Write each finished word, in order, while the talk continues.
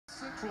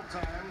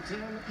Central Time,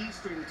 10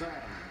 Eastern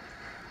Time.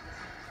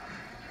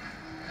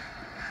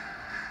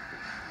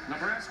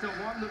 Nebraska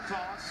won the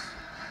toss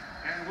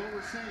and will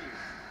receive.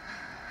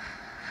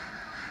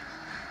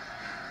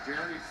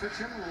 Jerry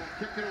Fitchin will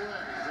kick it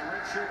away. He's a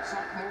redshirt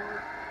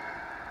sophomore.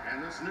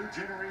 And this new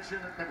generation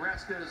at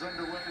Nebraska is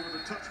underway with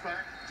a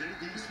touchback.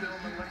 J.D.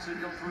 Stillman lets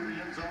it go through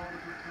the end zone.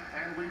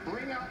 And we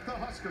bring out the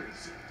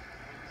Huskers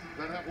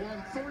that have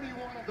won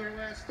 31 of their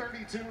last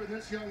 32. And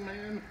this young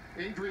man,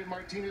 Adrian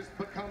Martinez,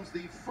 becomes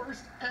the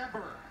first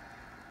ever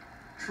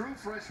true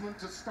freshman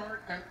to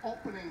start an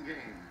opening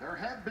game. There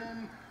have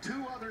been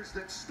two others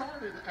that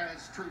started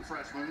as true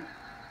freshmen.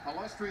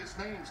 Illustrious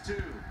names,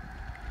 too.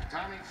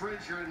 Tommy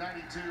Frazier in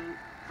 92,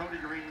 Cody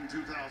Green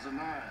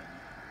 2009.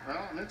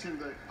 Well, I mentioned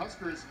the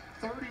Huskers,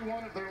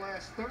 31 of their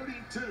last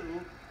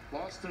 32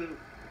 lost to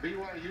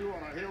BYU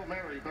on a Hail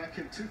Mary back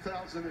in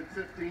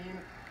 2015.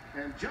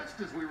 And just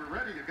as we were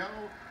ready to go,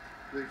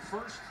 the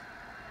first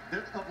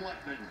bit of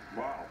lightning.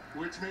 Wow.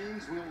 Which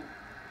means we'll,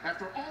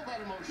 after all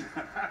that emotion,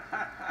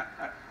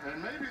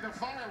 and maybe the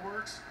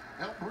fireworks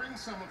help bring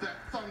some of that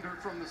thunder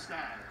from the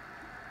sky.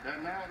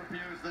 And now it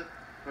appears that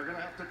they're going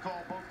to have to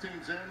call both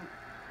teams in.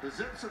 The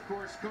Zips, of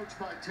course, coached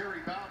by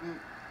Terry Bowden,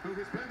 who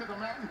has been to the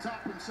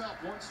mountaintop himself,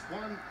 once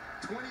won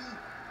 20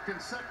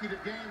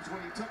 consecutive games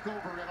when he took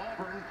over at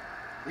Auburn.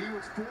 He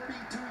was 42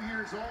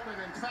 years old,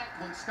 and in fact,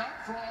 when Scott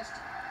Frost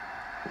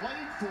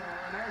played for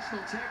a national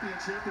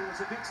championship, it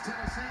was against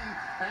Tennessee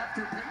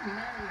after Peyton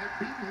Manning had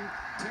beaten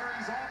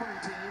Terry's Auburn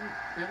team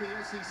in the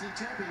SEC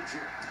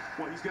championship.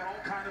 Well, he's got all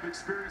kind of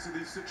experience in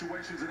these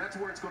situations, and that's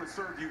where it's going to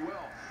serve you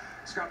well.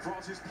 Scott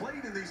Frost has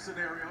played in these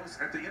scenarios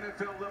at the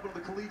NFL level,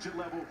 the collegiate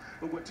level,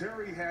 but what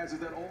Terry has is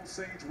that old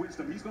sage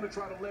wisdom. He's going to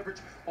try to leverage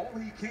all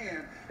he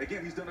can.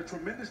 Again, he's done a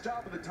tremendous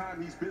job in the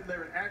time he's been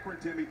there at Akron,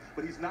 Timmy,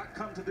 but he's not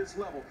come to this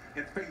level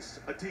and face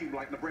a team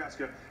like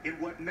Nebraska in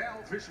what now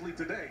officially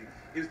today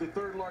is the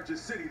third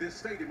largest city, this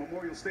stadium,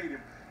 Memorial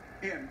Stadium,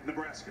 in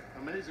Nebraska.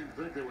 Amazing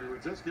to think that we were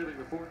just giving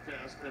the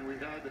forecast and we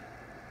had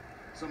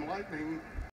some lightning